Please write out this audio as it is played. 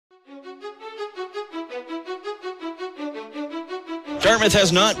Dartmouth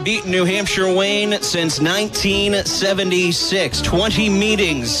has not beaten New Hampshire Wayne since 1976. 20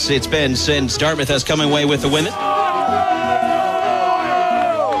 meetings it's been since Dartmouth has come away with the win.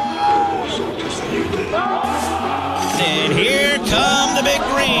 And here come the Big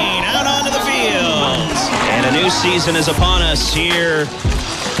Green out onto the field. And a new season is upon us here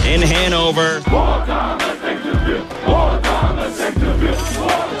in Hanover.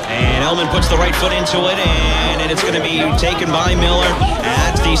 And Elman puts the right foot into it, and it's going to be taken by Miller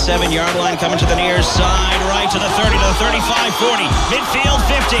at the 7-yard line, coming to the near side, right to the 30, to the 35, 40, midfield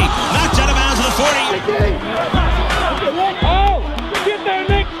 50, knocked out of bounds to the 40. Oh, get there,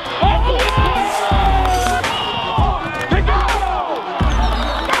 Nick.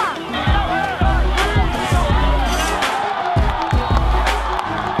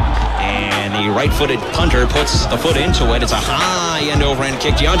 Right-footed punter puts the foot into it. It's a high end overhand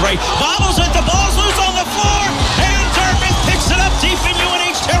kick. DeAndre bobbles it. The ball's loose on the floor, and Dartmouth picks it up deep in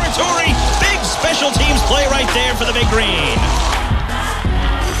UNH territory. Big special teams play right there for the Big Green.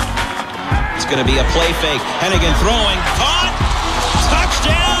 It's going to be a play fake. Hennigan throwing, caught,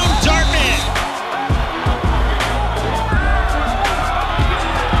 touchdown, Dartmouth.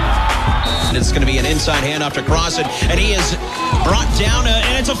 And it's going to be an inside handoff to Crossan, and he is brought down,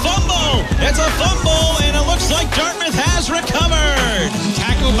 and it's a fumble. It's a fumble, and it looks like Dartmouth has recovered.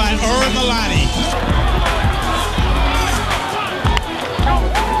 Tackled by Uri Malani.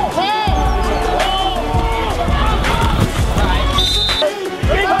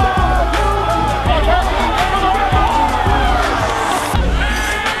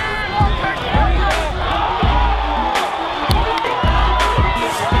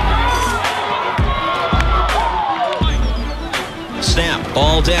 Snap,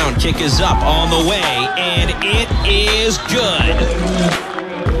 ball down, kick is up, on the way, and it is good.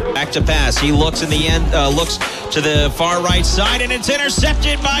 Back to pass, he looks in the end, looks to the far right side, and it's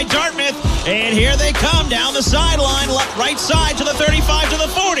intercepted by Dartmouth. And here they come down the sideline, right side to the 35, to the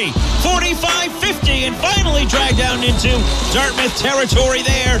 40, 45, 50, and finally dragged down into Dartmouth territory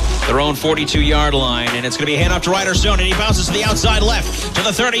there. Their own 42-yard line, and it's going to be a handoff to Ryder Stone, and he bounces to the outside left to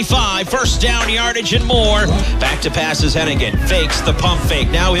the 35, first down yardage and more. Back to passes Hennigan, fakes the pump fake.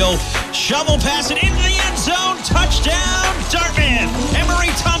 Now he'll shovel pass it into the end zone. Touchdown, Dartmouth.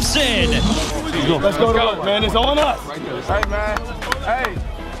 Emery Thompson. Let's go to work, man. It's on us. Hey, man. Hey.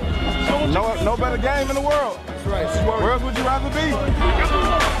 No better game in the world. That's right. Where else would you rather be?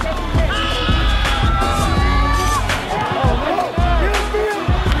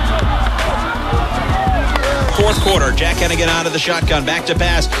 Fourth quarter, Jack Hennigan out of the shotgun, back to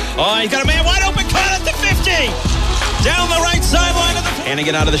pass. Oh, he's got a man wide open, caught at the 50. Down the right sideline of the...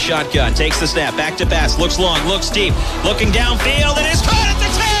 Hennigan out of the shotgun, takes the snap, back to pass, looks long, looks deep, looking downfield, and is caught at the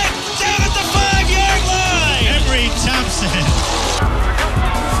 10, down at the 5-yard line. Emery Thompson.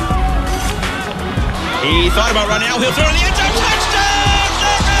 He thought about running out, he'll throw in the end zone, touchdown,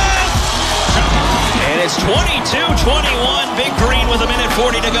 Dartmouth! And it's 22-21, Big Green with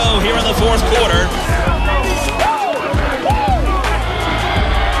 1:40 to go here in the fourth quarter.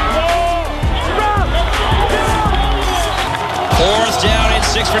 Fourth down and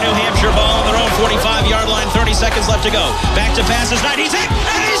 6 for New Hampshire, ball on their own 45-yard line, 30 seconds left to go. Back to pass is 9, he's hit,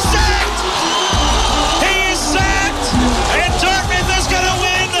 and he's sacked! He is sacked! And Dartmouth is going to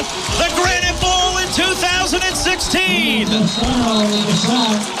win the Granite Bowl in 2016!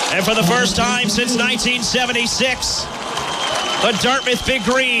 And for the first time since 1976, the Dartmouth Big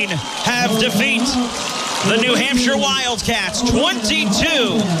Green have defeat the New Hampshire Wildcats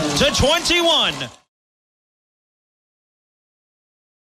 22-21.